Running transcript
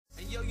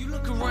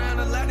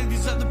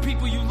other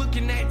people you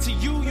looking at. To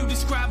you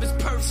describe as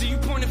perfect. So you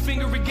point a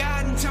finger at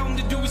God and tell him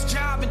to do his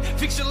job and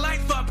fix your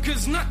life up,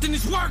 cause nothing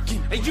is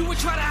working. And you would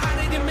try to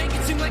hide it and make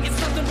it seem like it's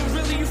nothing, but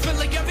really you feel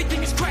like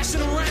everything is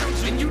crashing around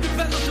you. And you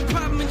developed a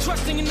problem in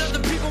trusting in other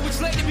people, which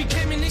later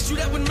became an issue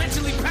that would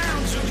mentally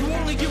pound you. You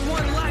only get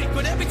one life,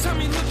 but every time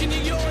you look into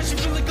yours, you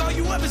feel like all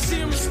you ever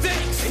see are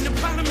mistakes. And the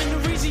problem and the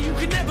reason you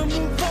can never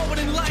move forward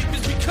in life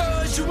is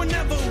because you were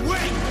never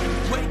awake.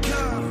 Wake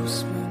up. You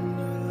spend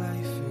your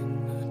life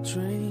in a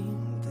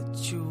dream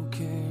that you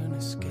can't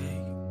escape.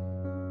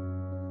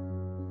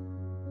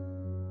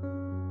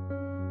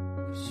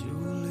 Cause you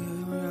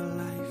live your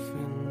life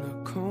in a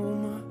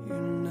coma, you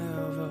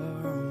never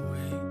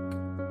awake.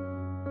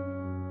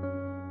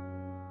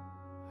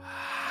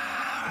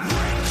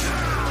 Wake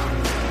up!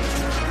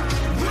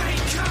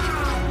 Wake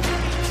up!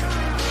 Wake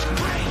up!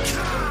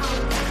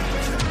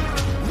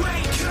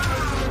 Wake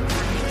up!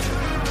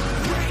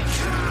 Wake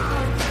up!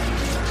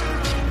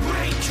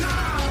 Wake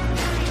up!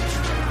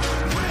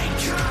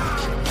 Wake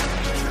up!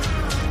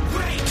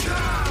 Wake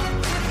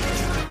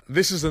up!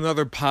 This is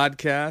another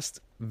podcast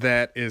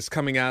that is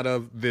coming out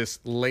of this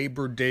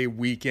Labor Day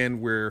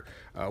weekend where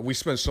we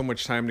spent so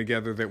much time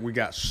together that we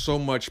got so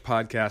much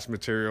podcast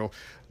material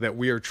that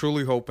we are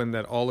truly hoping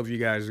that all of you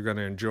guys are going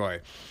to enjoy.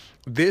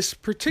 This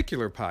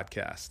particular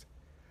podcast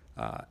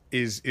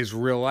is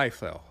real life,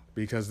 though,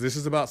 because this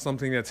is about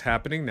something that's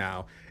happening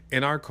now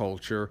in our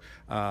culture.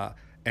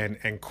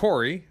 And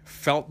Corey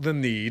felt the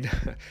need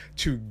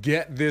to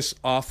get this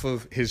off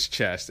of his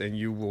chest, and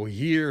you will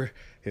hear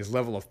his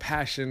level of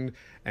passion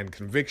and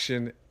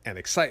conviction and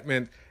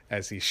excitement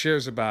as he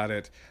shares about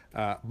it.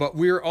 But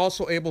we're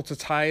also able to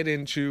tie it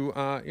into,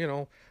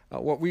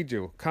 what we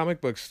do,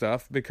 comic book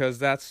stuff, because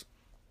that's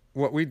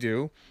what we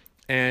do.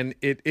 And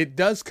it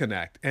does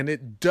connect, and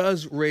it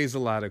does raise a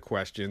lot of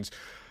questions.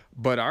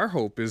 But our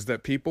hope is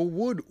that people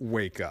would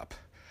wake up.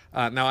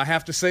 Now, I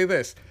have to say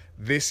this.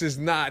 This is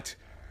not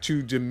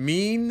to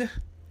demean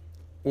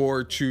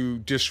or to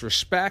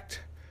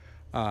disrespect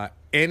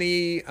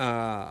any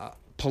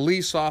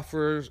police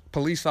officers,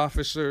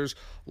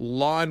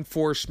 law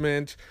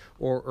enforcement,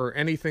 or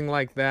anything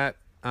like that.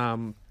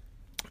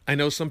 I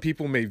know some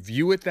people may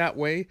view it that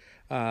way,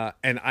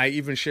 and I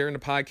even share in the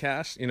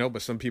podcast,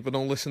 but some people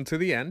don't listen to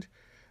the end,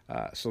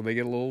 so they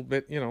get a little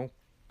bit,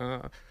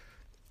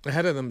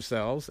 ahead of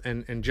themselves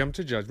and jump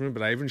to judgment.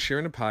 But I even share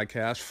in the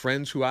podcast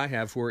friends who I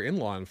have who are in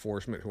law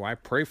enforcement, who I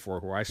pray for,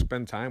 who I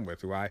spend time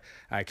with, who I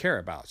care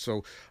about.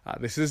 So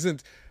this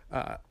isn't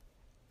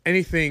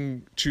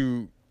anything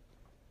to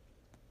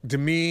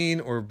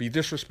demean or be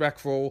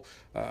disrespectful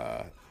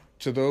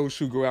to those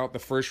who go out, the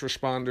first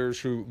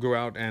responders who go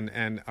out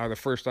and are the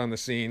first on the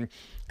scene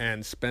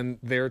and spend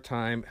their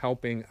time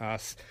helping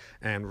us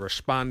and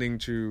responding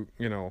to,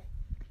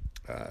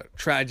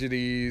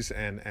 tragedies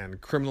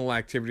and criminal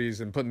activities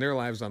and putting their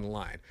lives on the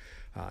line.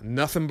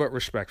 Nothing but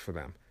respect for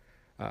them.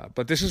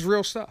 But this is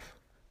real stuff.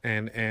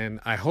 And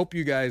I hope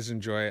you guys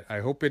enjoy it. I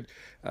hope it,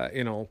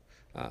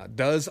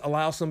 does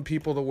allow some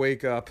people to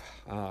wake up.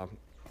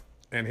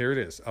 And here it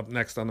is, up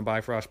next on the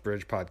Bifrost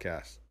Bridge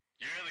podcast.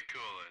 You're the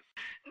coolest.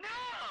 No,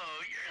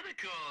 you're the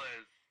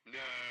coolest. No,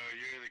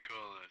 you're the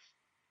coolest.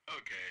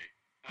 Okay,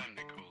 I'm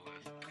the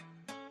coolest.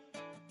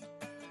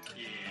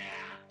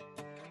 Yeah,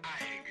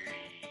 I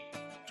agree.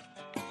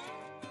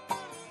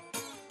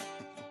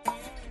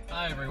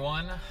 Hi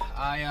everyone.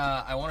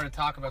 I wanted to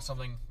talk about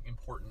something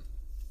important.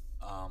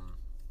 I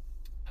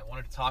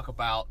wanted to talk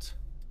about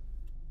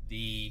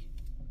the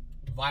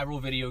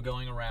viral video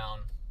going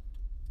around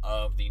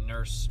of the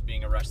nurse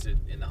being arrested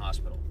in the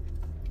hospital.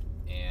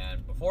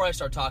 And before I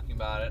start talking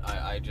about it,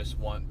 I just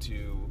want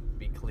to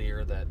be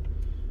clear that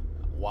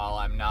while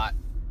I'm not,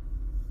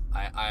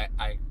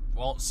 I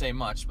won't say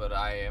much, but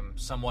I am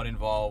somewhat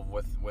involved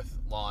with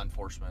law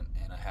enforcement,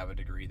 and I have a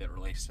degree that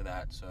relates to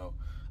that. So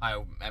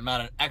I'm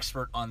not an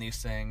expert on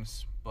these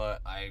things,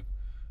 but I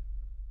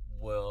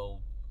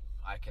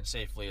can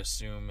safely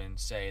assume and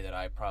say that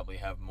I probably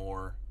have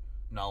more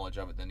knowledge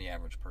of it than the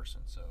average person.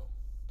 So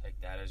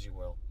take that as you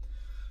will.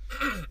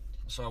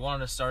 So I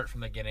wanted to start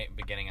from the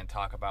beginning and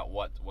talk about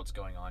what's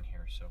going on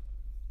here. So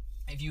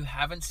if you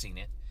haven't seen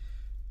it,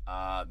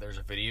 there's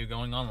a video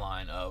going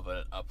online of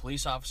a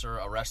police officer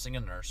arresting a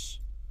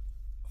nurse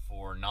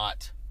for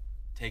not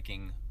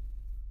taking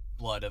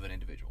blood of an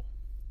individual.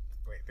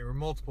 Wait, there were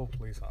multiple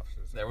police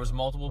officers. There was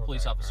multiple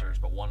police officers,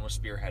 but one was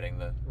spearheading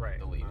the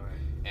lead. Right.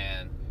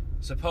 And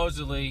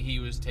supposedly he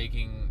was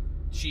taking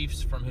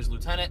chiefs from his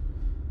lieutenant.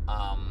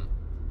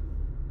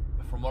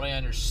 From what I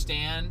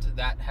understand,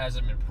 that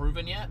hasn't been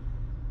proven yet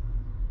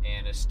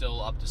and is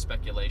still up to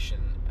speculation,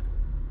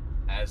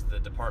 as the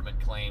department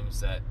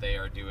claims that they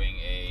are doing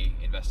a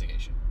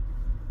investigation.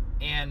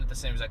 And at the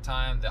same exact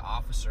time, the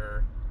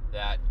officer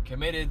that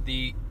committed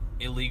the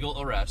illegal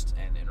arrest,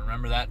 and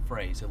remember that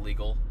phrase,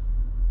 illegal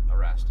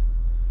arrest,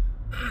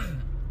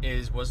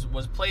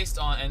 was placed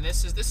on, and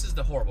this is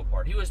the horrible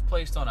part, he was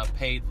placed on a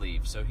paid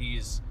leave, so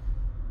he's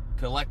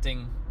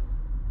collecting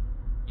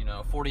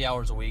 40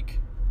 hours a week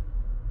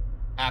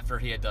after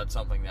he had done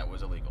something that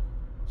was illegal.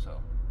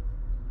 So,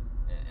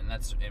 and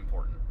that's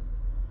important.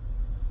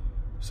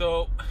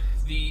 So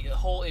the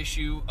whole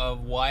issue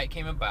of why it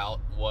came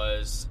about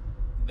was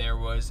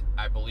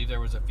I believe there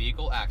was a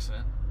vehicle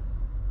accident,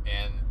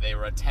 and they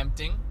were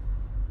attempting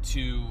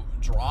to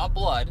draw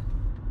blood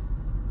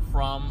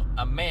from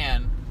a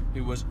man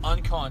who was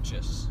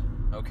unconscious.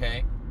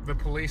 Okay. The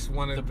police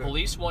wanted to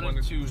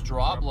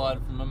draw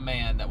blood from a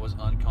man that was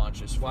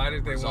unconscious. Why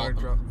did they want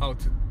to draw?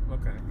 Okay, go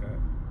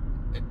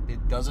ahead.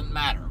 It doesn't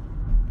matter,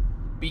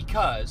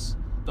 because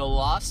the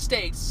law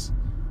states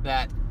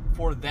that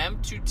for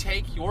them to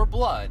take your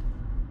blood,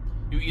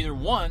 you either,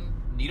 one,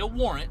 need a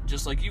warrant,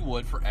 just like you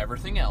would for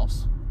everything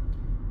else,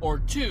 or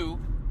two,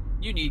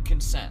 you need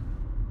consent.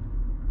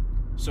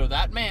 So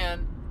that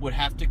man would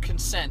have to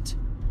consent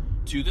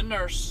to the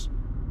nurse,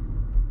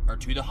 or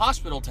to the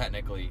hospital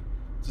technically,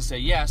 to say,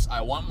 yes,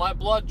 I want my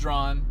blood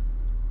drawn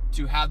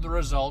to have the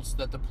results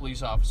that the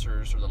police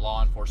officers or the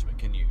law enforcement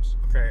can use.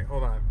 Okay,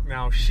 hold on.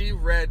 Now, she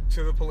read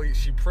to the police,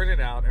 she printed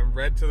out and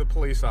read to the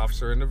police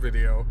officer in the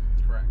video.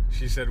 Correct.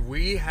 She said,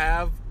 we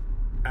have,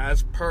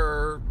 as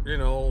per,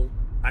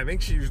 I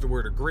think she used the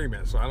word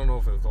agreement, so I don't know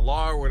if it's the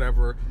law or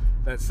whatever,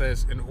 that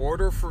says in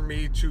order for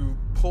me to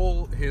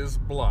pull his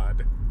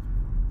blood,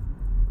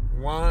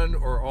 one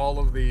or all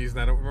of these,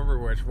 and I don't remember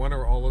which, one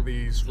or all of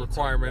these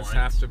requirements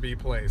have to be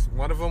placed.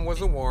 One of them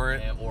was a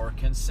warrant. Or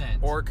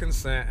consent.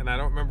 And I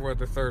don't remember what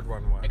the third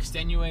one was.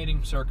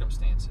 Extenuating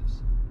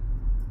circumstances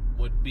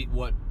would be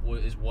what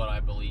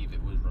I believe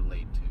it would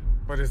relate to.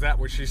 But is that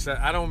what she said?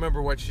 I don't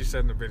remember what she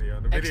said in the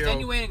video.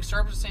 Extenuating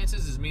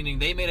circumstances is meaning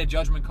they made a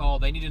judgment call.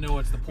 They need to know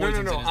what's the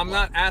poison. No. I'm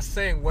not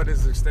saying what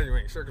is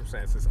extenuating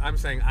circumstances. I'm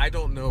saying I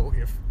don't know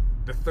if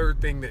the third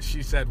thing that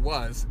she said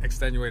was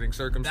extenuating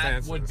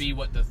circumstances. That would be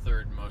what the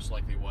third most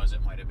likely was.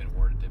 It might have been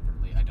worded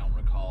differently. I don't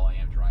recall. I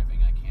am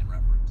driving. I can't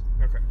reference.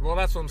 Okay. Well,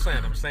 that's what I'm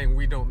saying. I'm saying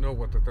we don't know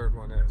what the third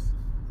one is.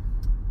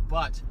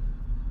 But,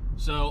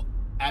 so,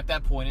 at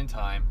that point in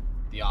time,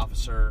 the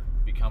officer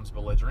becomes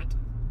belligerent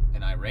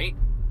and irate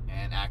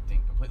and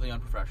acting completely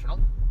unprofessional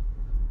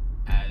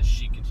as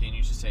she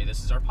continues to say,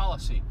 this is our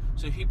policy.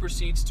 So he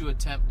proceeds to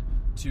attempt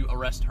to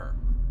arrest her,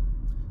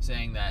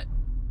 saying that,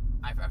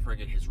 I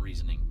forget his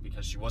reasoning,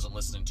 because she wasn't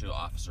listening to an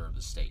officer of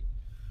the state.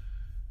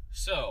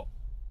 So,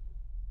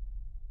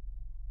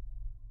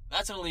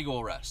 that's an illegal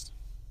arrest,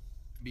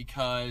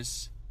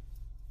 because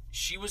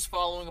she was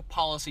following a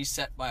policy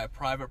set by a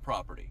private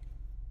property.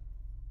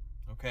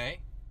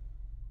 Okay?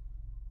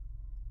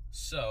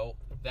 So,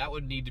 that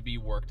would need to be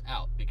worked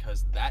out,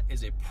 because that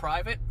is a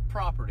private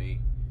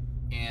property,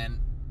 and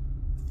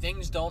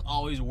things don't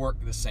always work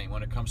the same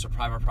when it comes to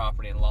private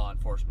property and law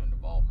enforcement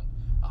involvement.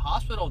 A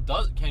hospital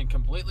can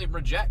completely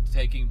reject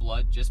taking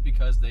blood just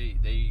because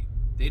they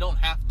don't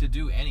have to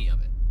do any of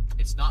it.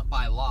 It's not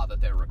by law that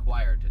they're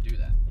required to do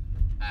that,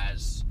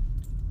 as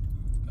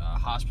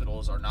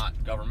hospitals are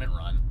not government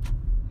run.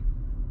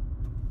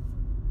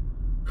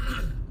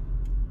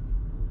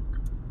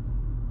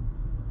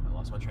 I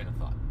lost my train of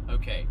thought.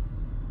 Okay.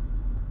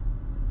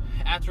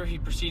 After he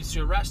proceeds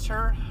to arrest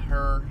her,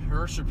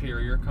 her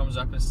superior comes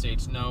up and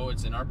states, no,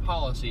 it's in our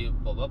policy,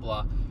 blah, blah,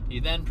 blah. He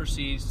then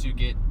proceeds to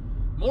get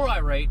more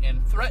irate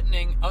and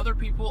threatening other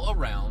people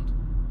around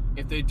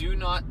if they do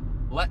not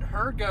let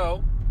her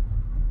go,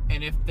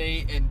 and if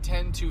they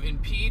intend to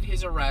impede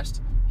his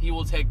arrest, he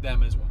will take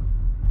them as well.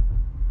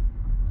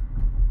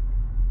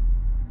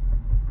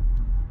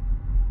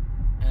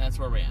 And that's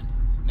where we end.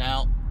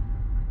 Now,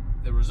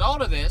 the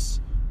result of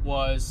this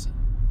was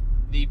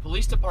the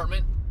police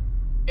department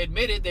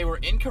admitted they were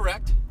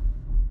incorrect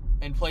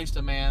and placed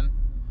a man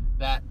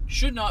that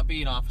should not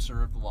be an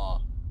officer of the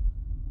law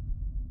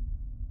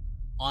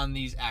on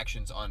these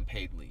actions on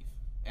paid leave.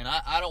 And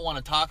I don't want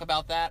to talk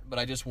about that, but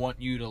I just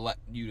want you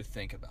to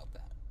think about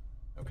that.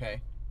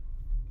 Okay?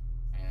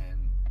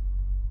 And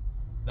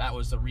that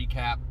was the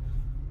recap.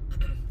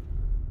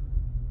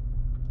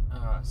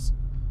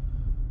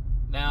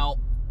 Now,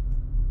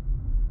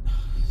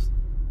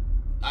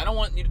 I don't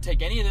want you to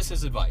take any of this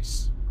as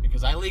advice,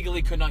 because I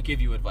legally could not give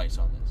you advice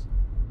on this.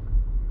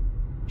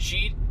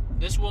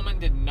 This woman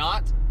did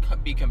not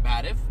be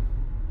combative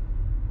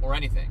or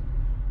anything.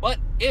 But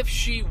if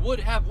she would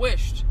have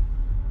wished,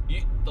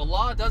 the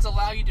law does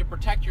allow you to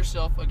protect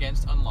yourself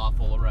against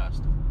unlawful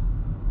arrest.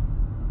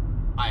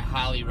 I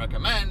highly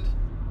recommend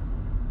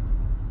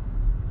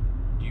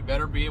you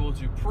better be able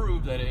to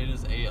prove that it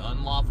is an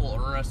unlawful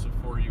arrest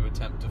before you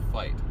attempt to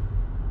fight,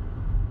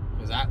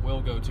 because that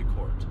will go to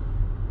court.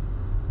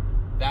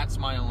 That's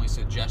my only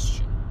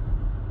suggestion,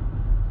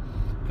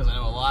 because I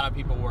know a lot of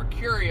people were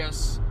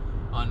curious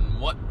on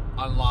what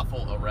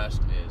unlawful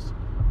arrest is.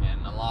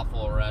 And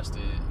unlawful arrest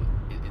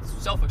it's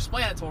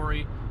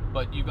self-explanatory,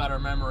 but you've got to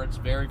remember it's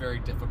very, very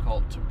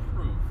difficult to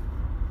prove.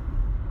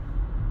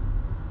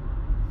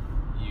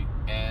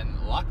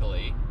 And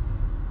luckily,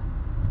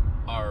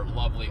 our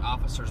lovely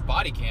officer's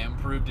body cam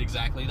proved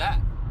exactly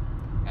that.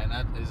 And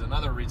that is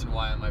another reason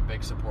why I'm a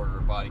big supporter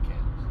of body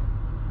cams.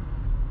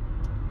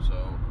 So,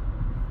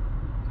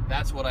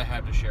 that's what I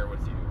have to share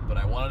with you. But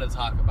I wanted to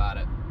talk about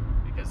it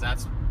because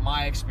that's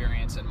my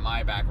experience and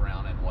my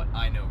background and what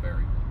I know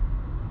very well.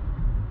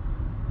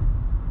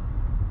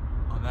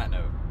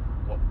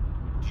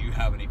 you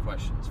have any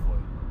questions,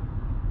 Floyd?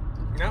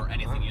 No, or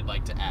anything you'd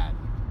like to add?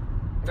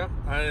 No,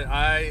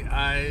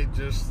 I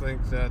just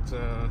think that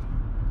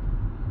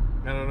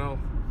I don't know.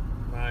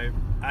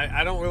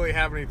 I don't really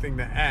have anything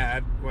to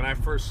add. When I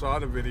first saw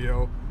the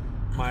video,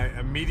 my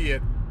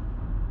immediate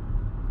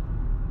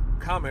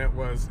comment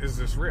was, "Is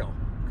this real?"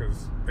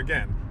 Because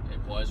again, it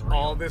was real.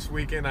 All this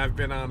weekend I've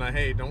been on a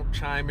hey, don't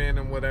chime in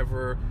and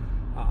whatever.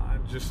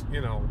 Just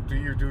do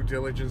your due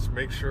diligence.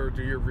 Make sure,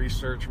 do your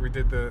research. We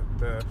did the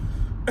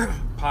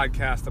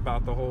podcast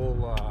about the whole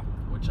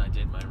which I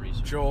did my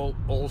research. Joel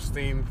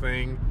Osteen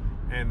thing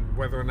and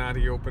whether or not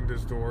he opened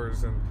his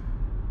doors, and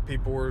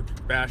people were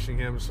bashing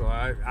him. So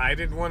I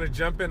didn't want to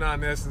jump in on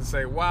this and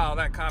say, wow,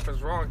 that cop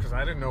is wrong, because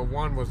I didn't know,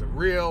 one, was it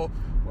real?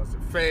 Was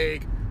it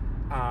fake?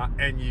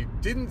 And you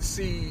didn't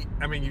see,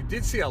 you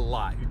did see a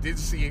lot. You did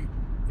see,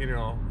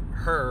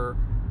 her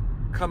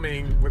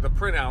coming with a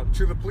printout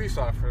to the police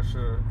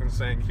officer and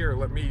saying, here,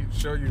 let me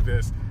show you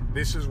this.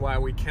 This is why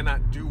we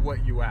cannot do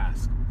what you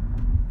ask.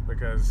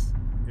 Because,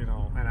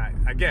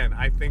 and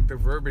I think the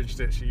verbiage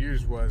that she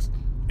used was,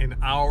 in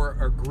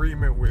our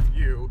agreement with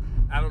you.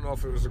 I don't know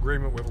if it was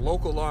agreement with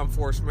local law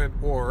enforcement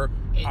or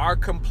our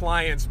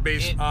compliance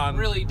based on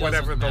really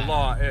whatever the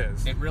law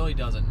is. It really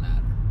doesn't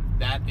matter.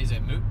 That is a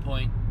moot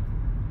point,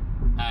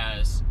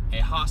 as a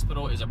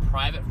hospital is a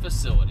private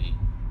facility,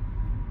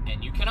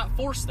 and you cannot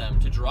force them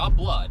to draw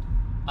blood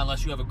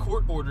unless you have a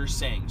court order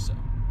saying so.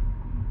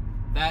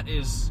 That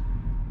is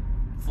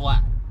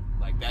flat.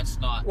 Like, that's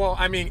not... Well,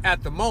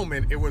 at the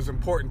moment, it was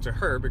important to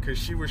her because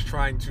she was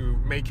trying to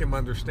make him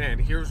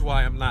understand, here's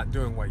why I'm not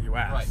doing what you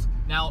asked. Right.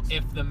 Now,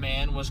 if the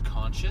man was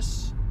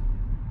conscious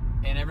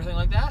and everything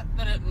like that,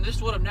 then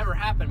this would have never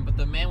happened, but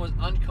the man was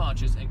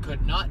unconscious and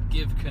could not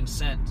give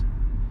consent.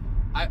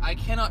 I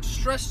cannot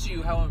stress to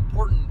you how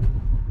important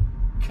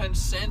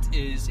consent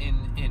is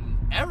in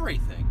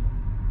everything.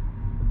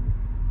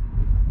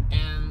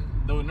 And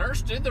the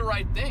nurse did the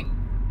right thing.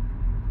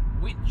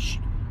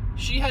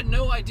 She had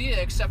no idea,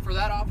 except for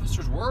that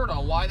officer's word,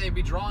 on why they'd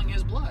be drawing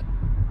his blood.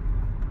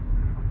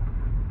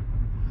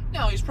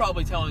 Now, he's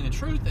probably telling the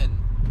truth, and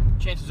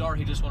chances are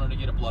he just wanted to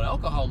get a blood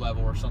alcohol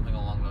level or something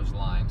along those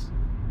lines.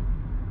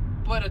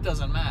 But it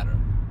doesn't matter.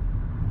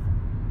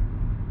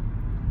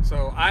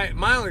 So,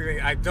 my only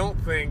thing, I don't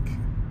think,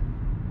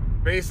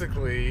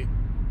 basically,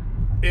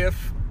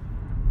 if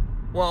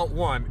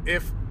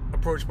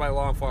approached by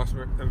law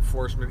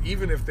enforcement,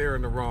 even if they're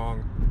in the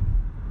wrong,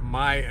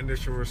 my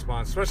initial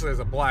response, especially as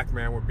a black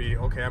man, would be,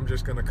 okay, I'm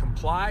just going to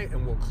comply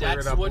and we'll clear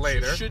it up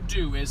later. That's what you should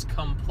do, is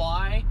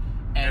comply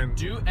and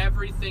do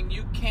everything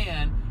you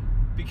can,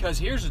 because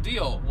here's the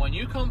deal. When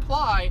you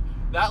comply,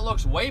 that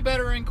looks way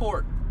better in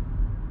court,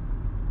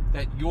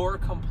 that you're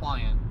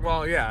compliant.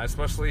 Well, yeah,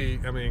 especially,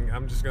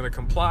 I'm just going to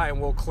comply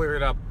and we'll clear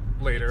it up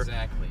later.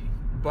 Exactly.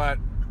 But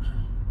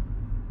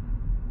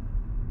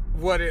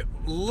what it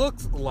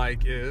looked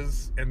like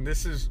is, and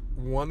this is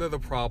one of the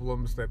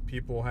problems that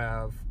people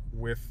have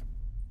with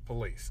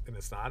police, and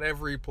it's not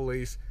every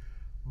police,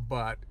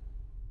 but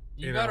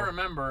you got to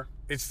remember,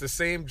 it's the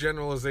same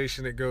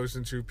generalization that goes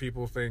into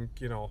people think,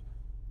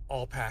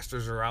 all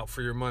pastors are out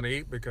for your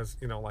money, because,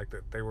 like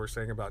that they were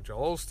saying about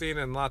Joel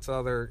Osteen and lots of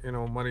other,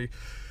 money.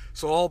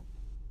 So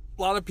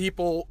a lot of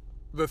people,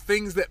 the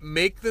things that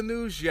make the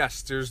news,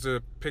 yes, there's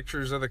the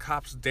pictures of the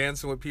cops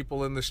dancing with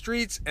people in the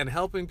streets and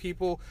helping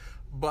people,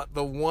 but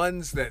the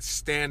ones that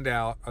stand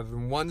out are the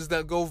ones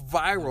that go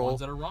viral. The ones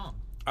that are wrong.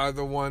 Are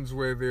the ones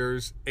where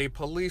there's a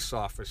police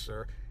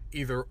officer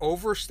either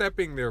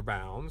overstepping their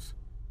bounds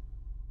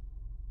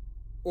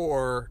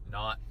or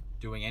not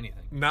doing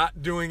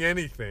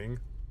anything,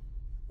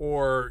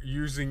 or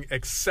using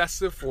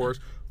excessive force,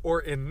 or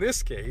in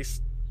this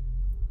case,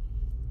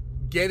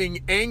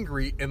 getting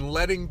angry and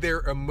letting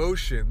their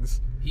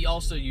emotions he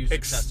also used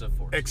excessive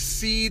force,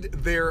 exceed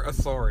their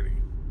authority.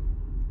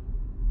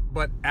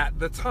 But at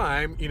the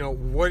time,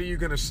 what are you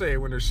going to say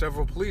when there's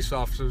several police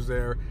officers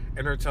there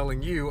and they're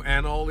telling you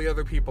and all the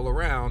other people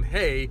around,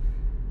 hey,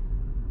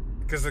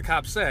 because the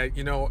cop said,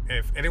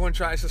 if anyone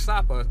tries to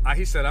stop us,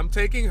 he said, I'm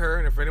taking her,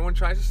 and if anyone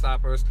tries to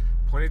stop us,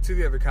 pointed to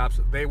the other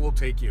cops, they will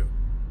take you.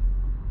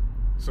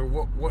 So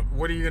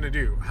what are you going to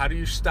do? How do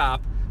you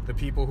stop the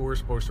people who are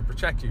supposed to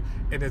protect you?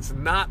 And it's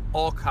not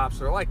all cops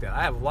that are like that.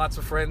 I have lots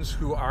of friends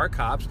who are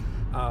cops.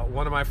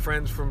 One of my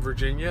friends from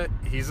Virginia,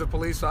 he's a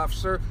police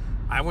officer.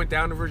 I went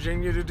down to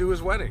Virginia to do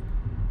his wedding.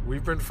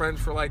 We've been friends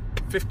for like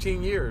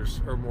 15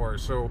 years or more.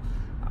 So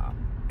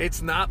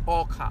it's not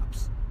all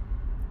cops.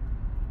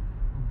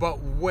 But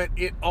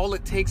all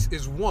it takes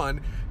is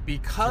one,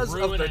 because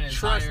of the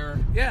trust.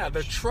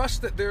 The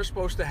trust that they're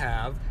supposed to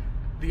have,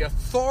 the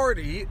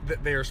authority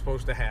that they are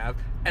supposed to have,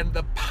 and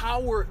the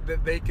power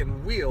that they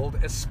can wield,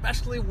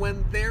 especially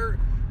when they're,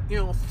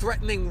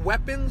 threatening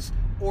weapons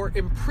or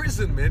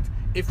imprisonment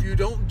if you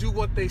don't do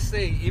what they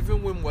say,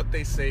 even when what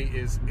they say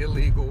is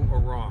illegal or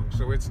wrong.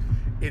 So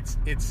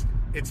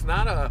it's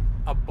not a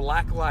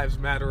Black Lives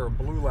Matter or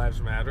Blue Lives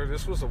Matter.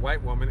 This was a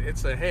white woman.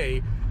 It's a,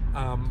 hey,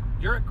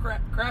 You're a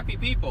crappy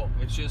people.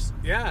 It's just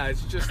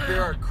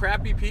there are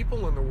crappy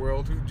people in the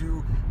world who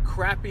do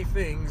crappy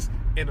things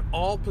in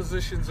all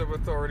positions of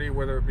authority,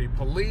 whether it be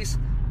police,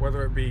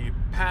 whether it be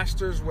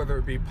pastors, whether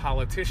it be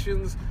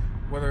politicians,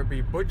 whether it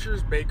be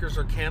butchers, bakers,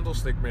 or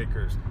candlestick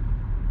makers.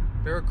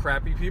 There are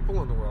crappy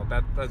people in the world.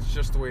 That's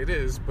just the way it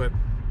is, but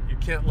you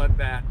can't let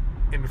that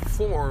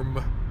inform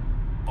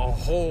a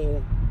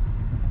whole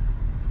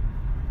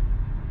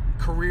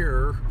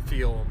career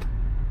field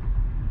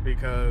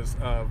because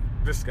of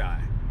this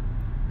guy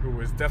who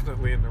was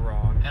definitely in the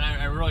wrong. And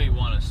I really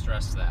want to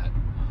stress that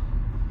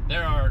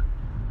there are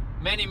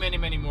many, many,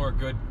 many more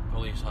good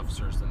police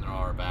officers than there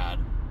are bad.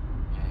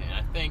 And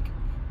I think,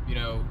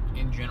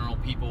 in general,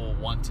 people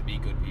want to be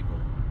good people.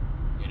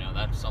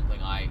 That's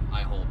something I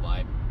hold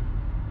by.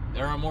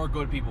 There are more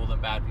good people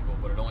than bad people,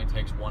 but it only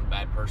takes one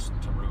bad person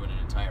to ruin an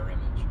entire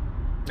image.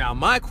 Now,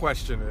 my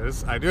question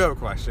is, I do have a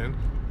question,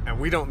 and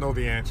we don't know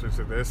the answer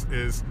to this,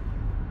 is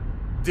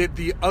did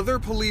the other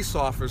police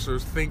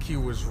officers think he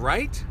was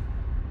right,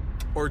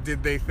 or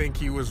did they think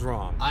he was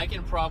wrong? I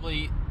can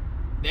probably...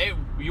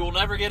 You will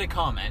never get a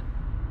comment,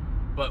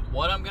 but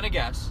what I'm going to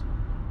guess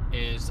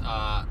is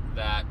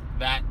that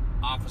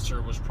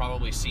officer was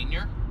probably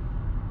senior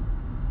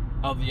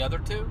of the other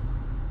two.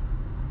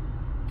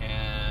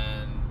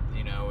 And,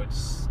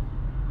 it's...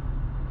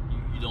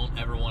 You don't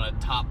ever want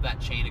to top that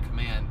chain of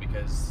command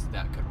because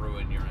that could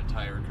ruin your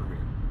entire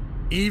career.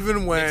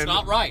 Even when... It's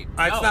not right.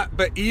 No. It's not,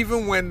 but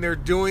even when they're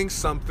doing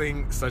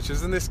something, such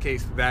as in this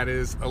case, that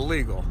is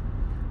illegal.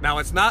 Now,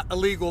 it's not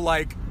illegal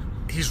like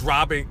he's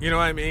robbing, you know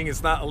what I mean?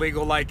 It's not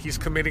illegal like he's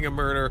committing a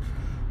murder,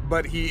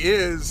 but he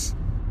is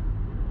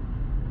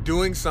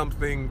doing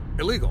something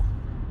illegal.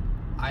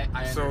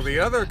 I so the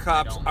other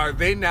cops, are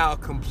they now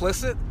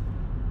complicit?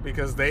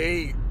 Because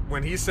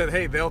when he said,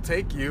 hey, they'll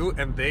take you,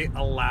 and they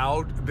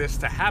allowed this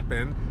to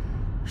happen,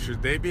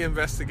 should they be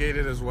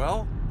investigated as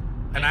well?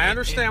 And I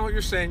understand what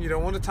you're saying. You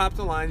don't want to top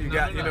the line.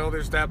 No.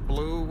 There's that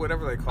blue,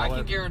 whatever they call it. I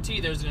can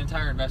guarantee there's an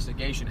entire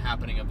investigation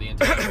happening of the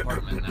entire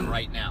department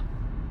right now.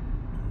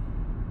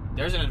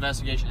 There's an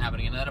investigation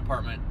happening in that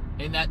department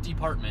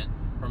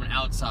from an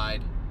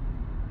outside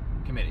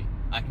committee.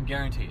 I can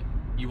guarantee it.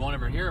 You won't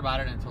ever hear about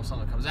it until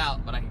something comes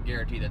out, but I can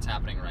guarantee that's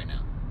happening right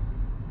now.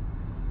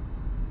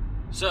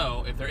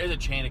 So, if there is a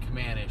chain of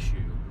command issue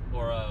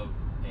or a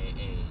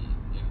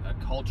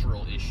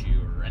cultural issue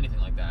or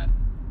anything like that,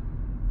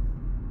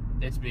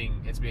 it's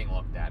being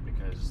looked at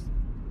because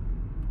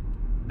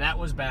that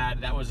was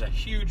bad. That was a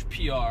huge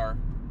PR,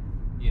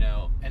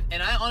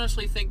 and I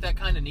honestly think that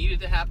kind of needed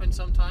to happen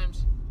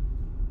sometimes.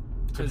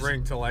 To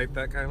bring to light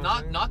that kind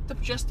of thing? Not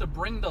just to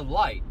bring the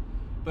light,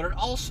 but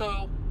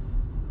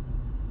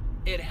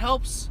it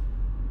helps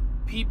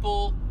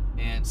people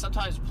and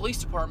sometimes police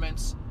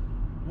departments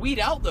weed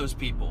out those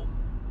people,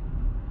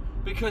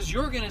 because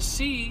you're going to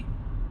see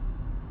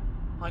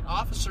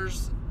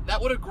officers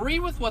that would agree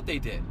with what they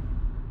did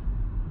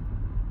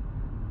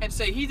and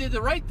say he did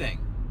the right thing.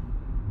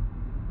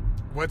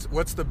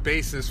 What's the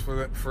basis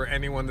for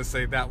anyone to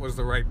say that was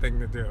the right thing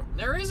to do?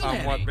 There isn't any.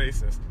 On what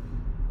basis?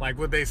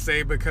 Would they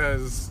say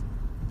because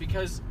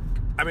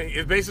I mean,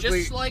 it's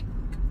basically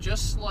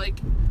just like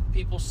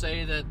people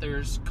say that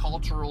there's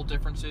cultural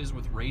differences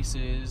with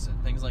races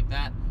and things like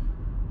that.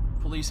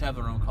 Police have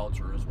their own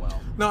culture as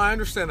well. No, I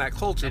understand that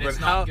culture, and but it's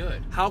not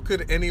good. How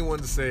could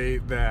anyone say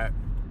that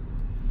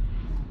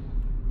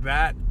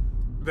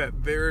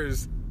there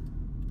is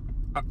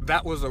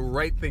that was a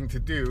right thing to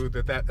do,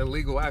 that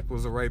illegal act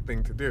was the right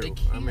thing to do?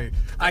 I mean,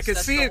 I could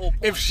see it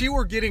if she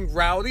were getting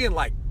rowdy and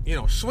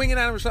swinging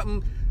at him or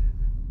something.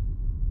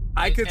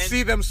 I could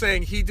see them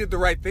saying he did the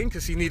right thing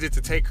because he needed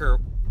to take her,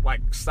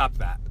 stop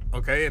that,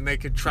 okay? And they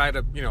could try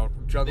to,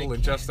 juggle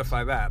and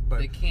justify that, but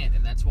they can't,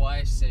 and that's why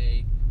I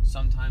say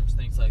sometimes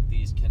things like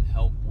these can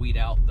help weed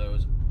out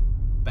those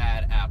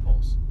bad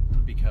apples,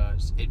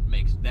 because it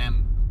makes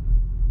them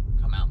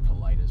come out to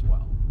light as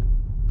well.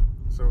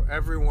 So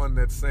everyone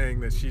that's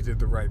saying that she did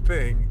the right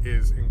thing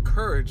is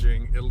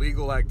encouraging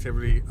illegal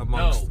activity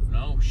amongst...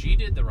 No, she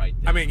did the right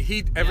thing. I mean,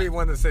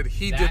 everyone that said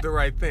he did the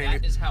right thing...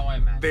 That is how I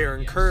imagine it. They're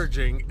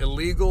encouraging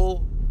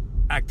illegal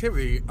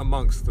activity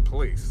amongst the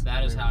police.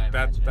 That is how I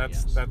imagine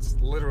it, That's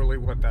literally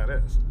what that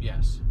is.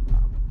 Yes.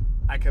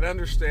 I can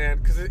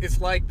understand, because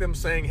it's like them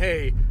saying,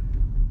 hey,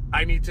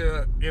 I need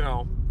to,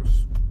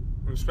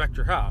 inspect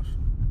your house.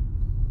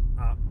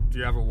 Do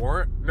you have a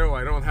warrant? No,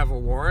 I don't have a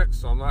warrant,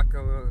 so I'm not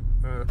gonna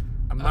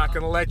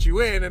let you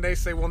in. And they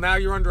say, well, now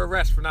you're under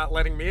arrest for not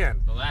letting me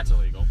in. Well, that's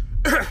illegal.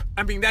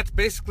 I mean, that's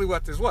basically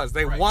what this was.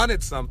 They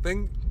wanted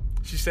something.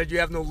 She said you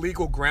have no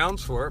legal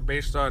grounds for it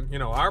based on,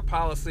 our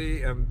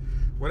policy and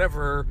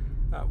whatever.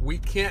 We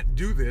can't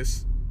do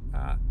this.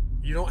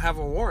 You don't have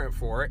a warrant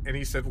for it. And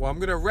he said, well, I'm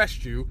going to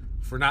arrest you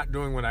for not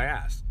doing what I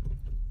asked.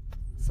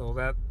 So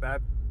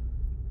that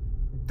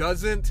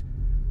doesn't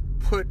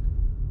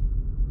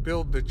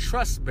build the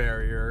trust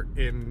barrier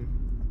in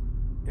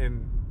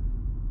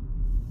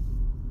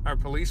our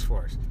police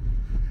force.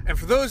 And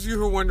for those of you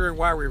who are wondering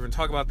why we're even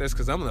talking about this,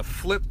 because I'm going to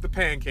flip the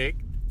pancake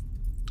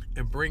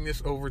and bring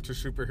this over to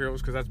superheroes,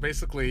 because that's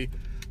basically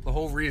the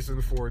whole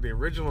reason for the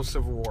original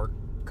Civil War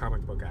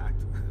comic book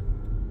act.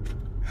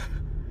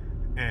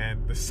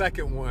 And the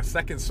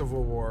second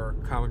Civil War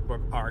comic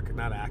book arc,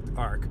 not act,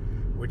 arc,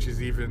 which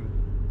is even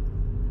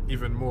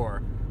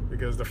more,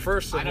 because the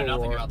first Civil War... I know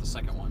nothing about the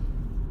second one.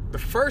 The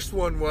first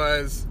one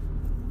was,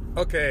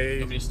 okay... You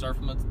want me to start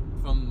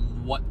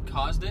from what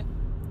caused it?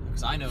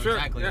 Because I know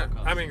exactly what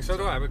caused it. I mean, so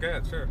do I, but go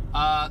ahead, sure.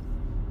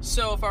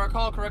 So if I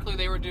recall correctly,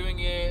 they were doing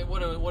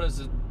what is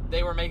it?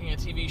 They were making a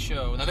TV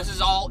show. Now this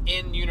is all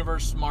in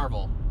Universe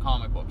Marvel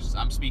comic books.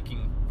 I'm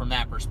speaking from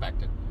that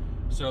perspective.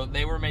 So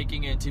they were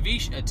making a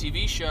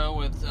TV show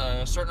with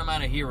a certain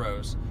amount of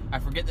heroes. I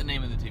forget the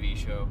name of the TV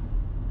show.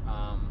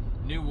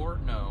 New War?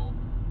 No.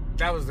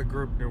 That was the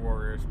group New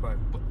Warriors, but...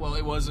 Well,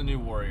 it was the New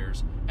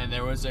Warriors. And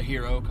there was a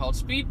hero called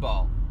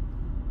Speedball.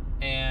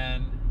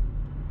 And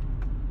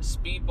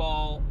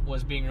Speedball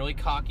was being really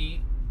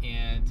cocky,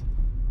 and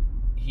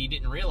he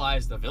didn't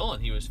realize the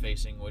villain he was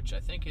facing, which I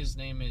think his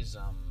name is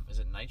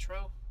it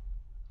Nitro?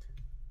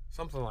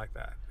 Something like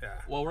that,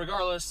 yeah. Well,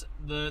 regardless,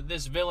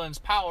 this villain's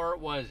power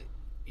was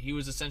he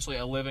was essentially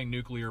a living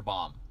nuclear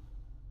bomb.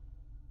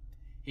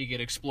 He could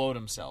explode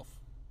himself,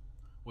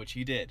 which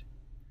he did,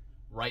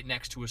 right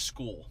next to a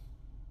school,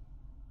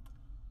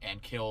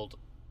 and killed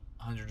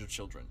hundreds of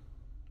children.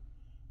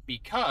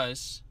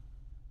 Because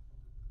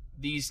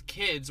these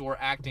kids were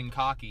acting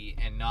cocky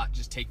and not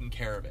just taking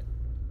care of it.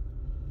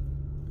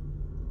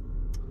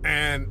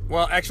 And,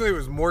 well, actually it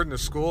was more than the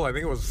school. I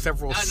think it was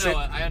several...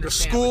 I understand. The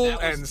school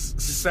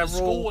The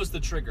school was the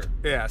trigger.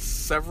 Yeah,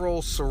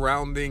 several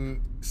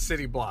surrounding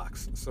city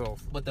blocks. So,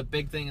 but the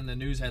big thing in the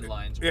news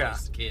headlines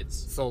was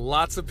kids. So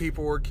lots of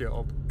people were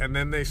killed, and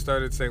then they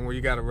started saying, "Well,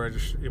 you got to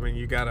register. I mean,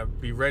 you got to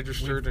be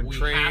registered and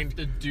trained.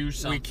 We have to do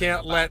something. We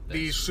can't let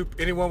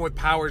anyone with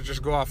powers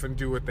just go off and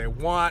do what they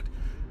want."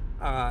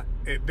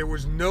 There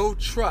was no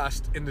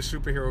trust in the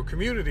superhero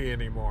community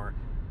anymore.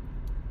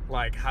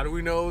 Like, how do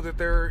we know that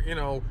they're,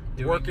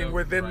 working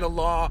within the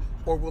law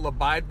or will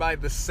abide by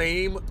the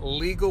same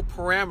legal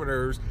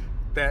parameters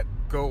that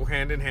go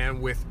hand in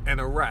hand with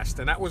an arrest?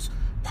 And that was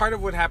part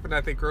of what happened,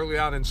 I think, early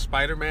on in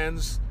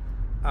Spider-Man's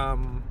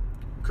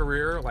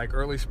career, like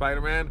early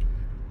Spider-Man.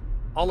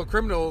 All the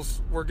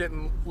criminals were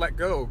getting let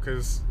go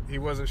because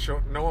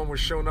no one was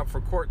showing up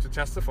for court to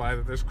testify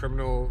that this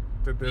criminal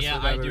did this or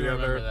that or the other. Yeah, I do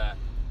remember that.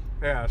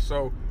 Yeah,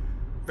 so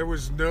there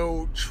was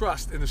no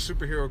trust in the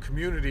superhero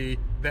community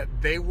that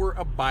they were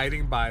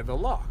abiding by the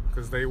law,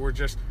 because they were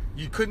just,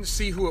 you couldn't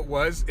see who it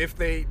was. If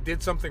they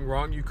did something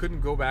wrong, you couldn't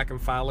go back and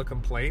file a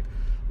complaint.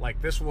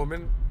 Like this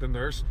woman, the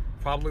nurse,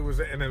 probably was,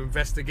 an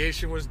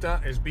investigation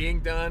is being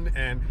done,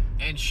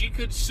 and she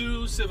could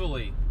sue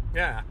civilly.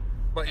 Yeah,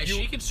 but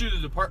she could sue the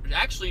department.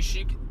 Actually,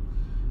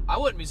 I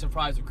wouldn't be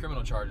surprised if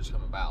criminal charges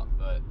come about,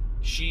 but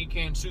she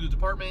can sue the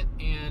department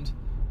and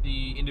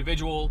the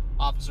individual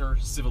officer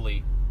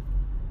civilly.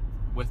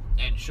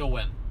 And she'll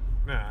win.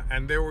 Yeah,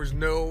 and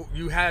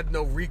you had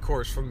no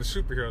recourse from the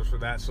superheroes for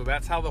that, so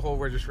that's how the whole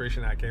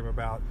Registration Act came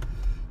about.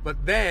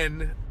 But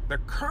then the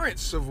current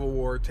Civil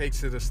War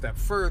takes it a step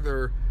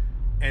further,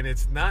 and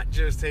it's not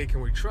just, hey,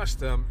 can we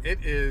trust them?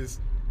 It is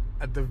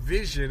a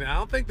division. I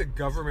don't think the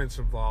government's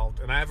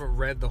involved, and I haven't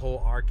read the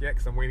whole arc yet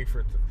because I'm waiting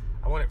for it.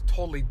 I want it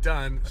totally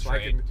done so I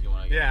can.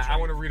 I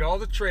want to read all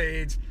the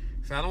trades,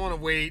 so I don't want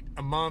to wait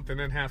a month and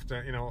then have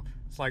to.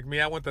 It's like me.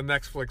 I want the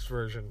Netflix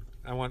version.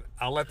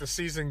 I'll let the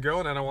season go,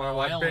 and then I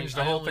want to binge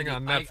the whole thing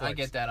on Netflix. I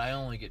get that. I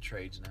only get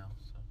trades now.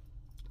 So.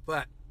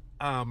 But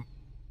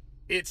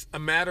it's a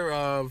matter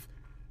of,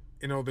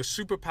 the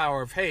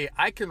superpower of, hey,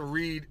 I can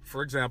read,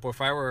 for example, if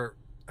I were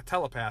a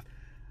telepath,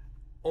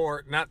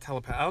 or not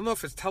telepath. I don't know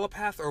if it's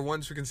telepath or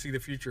ones who can see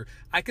the future.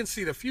 I can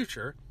see the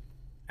future,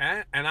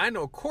 and I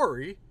know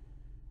Corey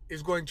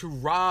is going to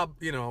rob,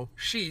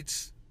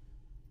 Sheets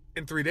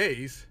in 3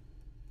 days.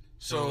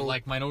 So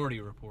like Minority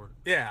Report.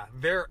 Yeah,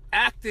 they're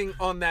acting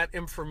on that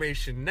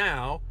information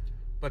now,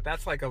 but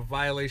that's like a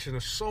violation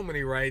of so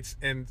many rights,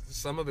 and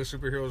some of the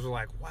superheroes are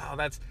like, wow,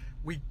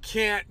 we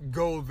can't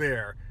go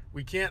there.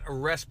 We can't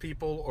arrest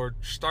people or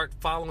start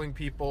following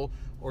people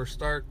or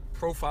start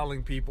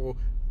profiling people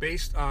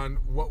based on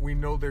what we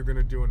know they're going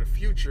to do in the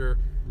future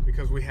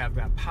because we have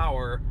that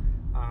power.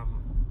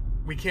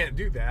 We can't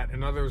do that.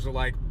 And others are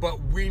like, but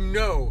we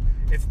know.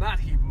 It's not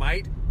he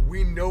might.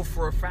 We know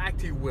for a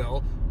fact he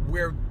will.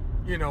 We're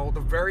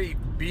the very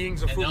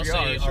beings of who we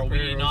are.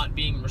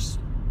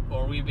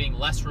 Are we being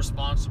less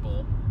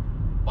responsible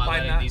by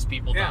letting these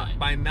people die?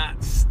 By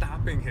not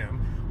stopping him,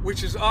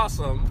 which is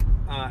awesome.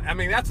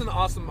 That's an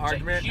awesome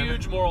argument. A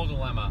huge moral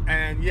dilemma.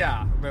 And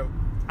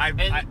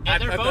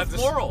they're both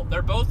moral.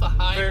 They're both a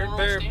high moral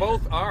standard. They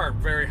both are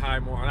very high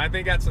moral. And I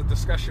think that's a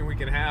discussion we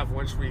can have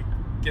once we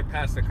get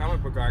past the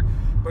comic book arc.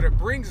 But it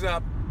brings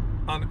up,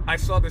 I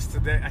saw this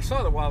today. I saw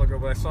it a while ago,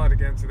 but I saw it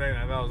again today, and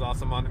I thought it was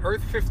awesome. On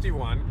Earth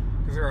 51,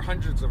 because there are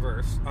hundreds of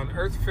Earths, on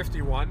Earth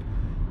 51,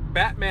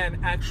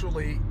 Batman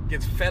actually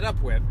gets fed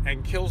up with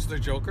and kills the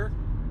Joker.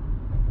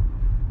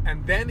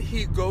 And then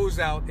he goes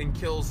out and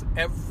kills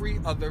every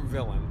other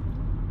villain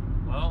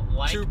Well,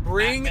 like to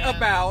bring Batman,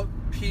 about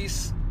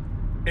peace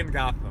in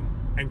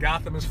Gotham. And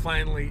Gotham is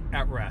finally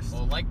at rest.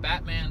 Well, like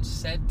Batman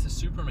said to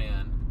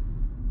Superman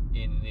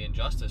in the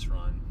Injustice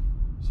run,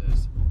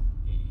 says,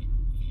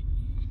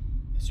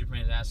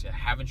 Superman asks,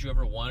 haven't you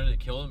ever wanted to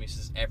kill him? He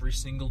says, every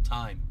single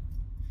time.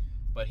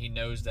 But he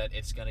knows that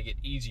it's going to get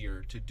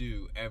easier to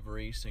do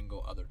every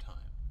single other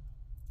time.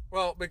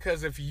 Well,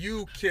 because if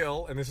you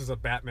kill, and this is a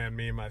Batman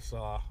meme I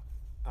saw,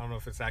 I don't know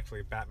if it's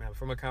actually Batman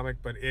from a comic,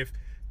 but if,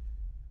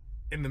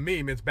 in the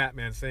meme, it's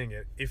Batman saying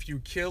it, if you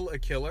kill a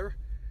killer,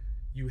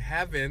 you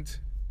haven't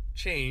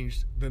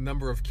changed the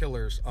number of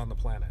killers on the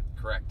planet.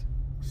 Correct.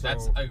 So,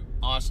 that's an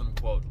awesome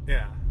quote.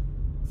 Yeah.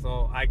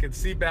 So I could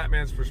see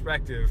Batman's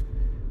perspective,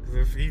 because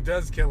if he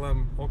does kill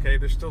him, okay,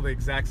 there's still the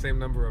exact same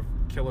number of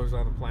killers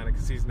on the planet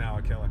because he's now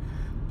a killer.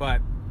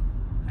 But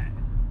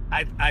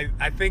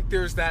I think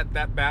there's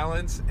that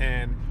balance,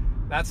 and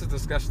that's a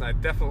discussion I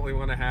definitely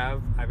want to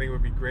have. I think it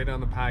would be great on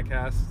the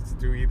podcast to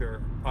do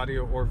either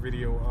audio or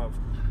video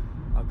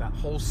of that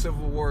whole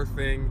Civil War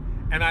thing.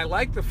 And I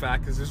like the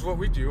fact, because this is what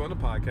we do on the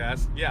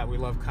podcast. Yeah, we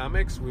love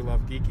comics, we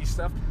love geeky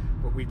stuff,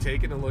 but we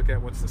take it and look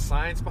at what's the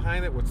science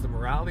behind it, what's the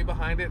morality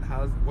behind it,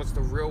 what's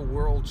the real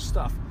world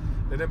stuff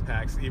that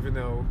impacts, even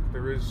though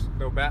there is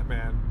no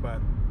Batman.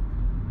 But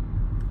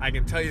I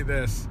can tell you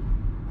this,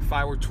 if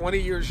I were 20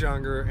 years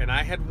younger and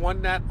I had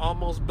won that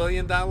almost $1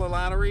 billion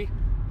lottery,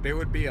 there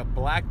would be a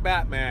black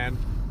Batman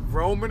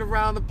roaming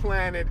around the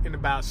planet in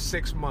about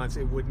 6 months.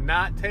 It would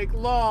not take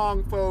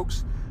long,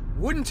 folks.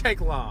 Wouldn't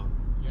take long.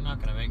 You're not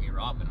going to make me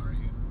Robin, are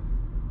you?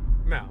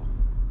 No.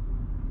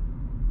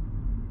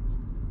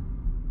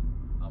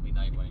 I'll be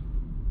Nightwing.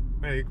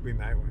 Maybe you could be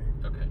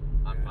Nightwing. Okay,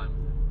 I'm fine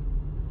with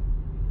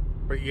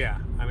it. But yeah,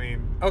 I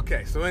mean,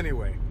 okay, so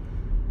anyway.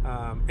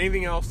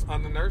 Anything else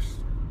on the nurse?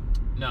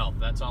 No,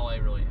 that's all I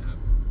really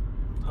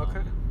have.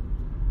 Okay.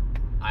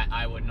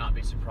 I would not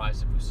be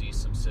surprised if we see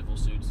some civil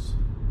suits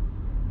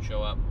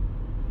show up,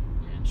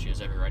 and she has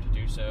every right to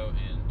do so,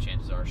 and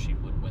chances are she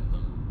would win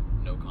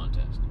them no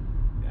contest.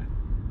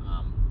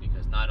 Yeah.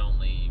 Because not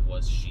only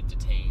was she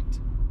detained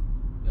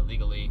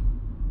illegally,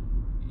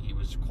 he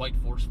was quite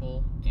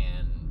forceful,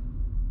 and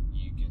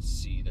you can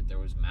see that there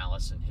was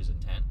malice in his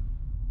intent.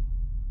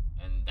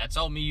 And that's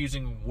all me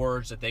using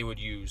words that they would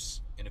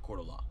use in a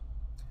court of law.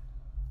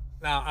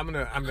 Now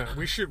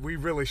we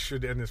really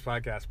should end this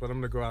podcast, but I'm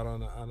gonna go out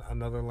on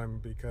another limb,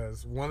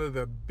 because one of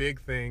the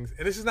big things,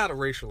 and this is not a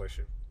racial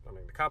issue. I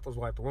mean, the cop was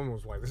white, the woman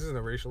was white. This isn't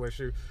a racial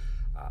issue,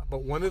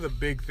 but one of the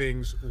big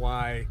things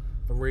why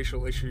the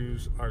racial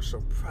issues are so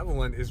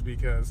prevalent is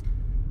because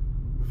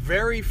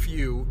very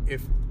few,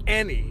 if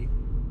any,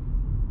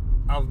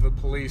 of the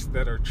police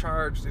that are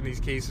charged in these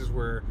cases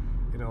where,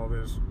 you know,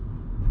 there's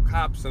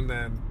cops and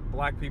then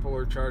black people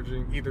are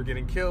either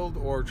getting killed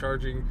or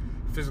charging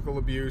physical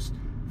abuse,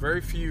 very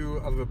few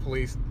of the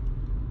police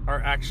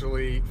are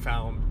actually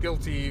found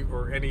guilty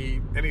or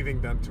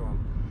anything done to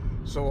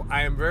them. So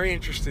I am very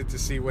interested to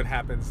see what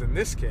happens in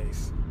this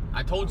case.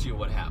 I told you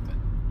what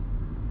happened.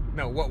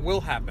 No, what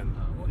will happen?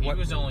 Well, he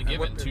was only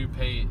given 2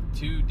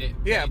 days.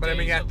 Yeah, but I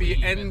mean, at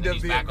the end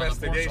of the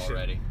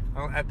investigation.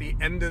 At the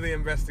end of the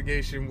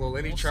investigation, will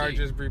any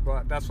charges be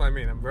brought? That's what I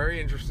mean. I'm very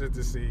interested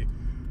to see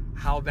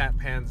how that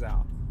pans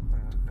out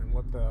and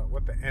what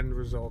the end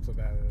result of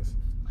that is.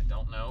 I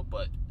don't know,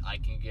 but I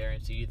can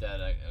guarantee that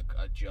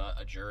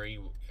a jury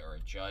or a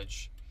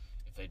judge,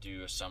 if they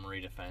do a summary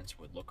defense,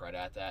 would look right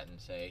at that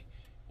and say,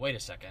 wait a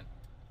second,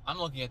 I'm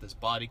looking at this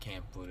body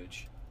cam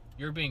footage.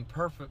 You're being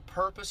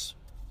purpose.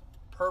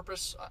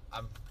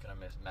 I'm going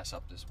to mess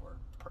up this word.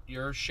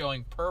 You're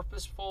showing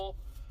purposeful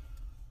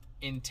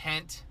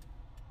intent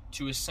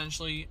to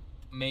essentially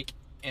make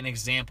an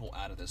example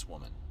out of this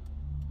woman.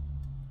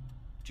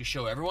 To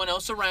show everyone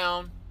else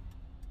around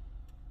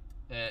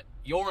that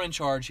you're in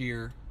charge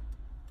here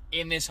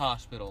in this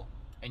hospital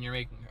and you're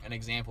making an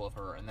example of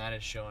her, and that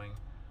is showing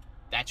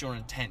that's your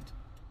intent.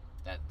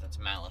 That's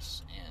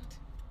malice,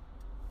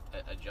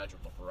 and a judge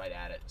would look right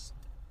at it.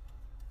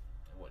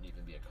 It wouldn't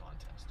even be a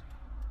contest.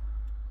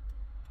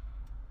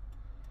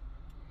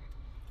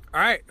 All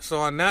right, so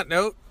on that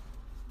note,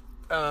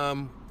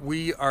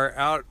 we are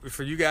out.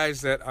 For you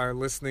guys that are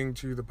listening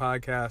to the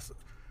podcast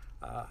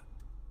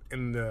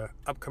in the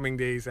upcoming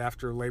days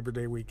after Labor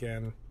Day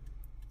weekend,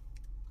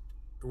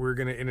 we're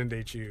going to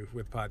inundate you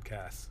with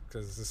podcasts,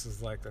 because this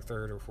is like the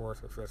third or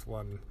fourth or fifth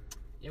one.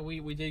 Yeah,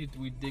 we did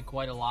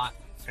quite a lot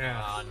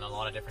on a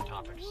lot of different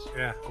topics.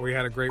 Yeah, we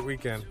had a great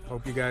weekend.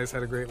 Hope you guys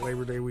had a great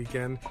Labor Day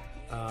weekend.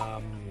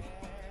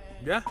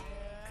 Yeah,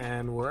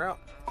 and we're out.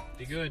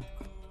 Be good.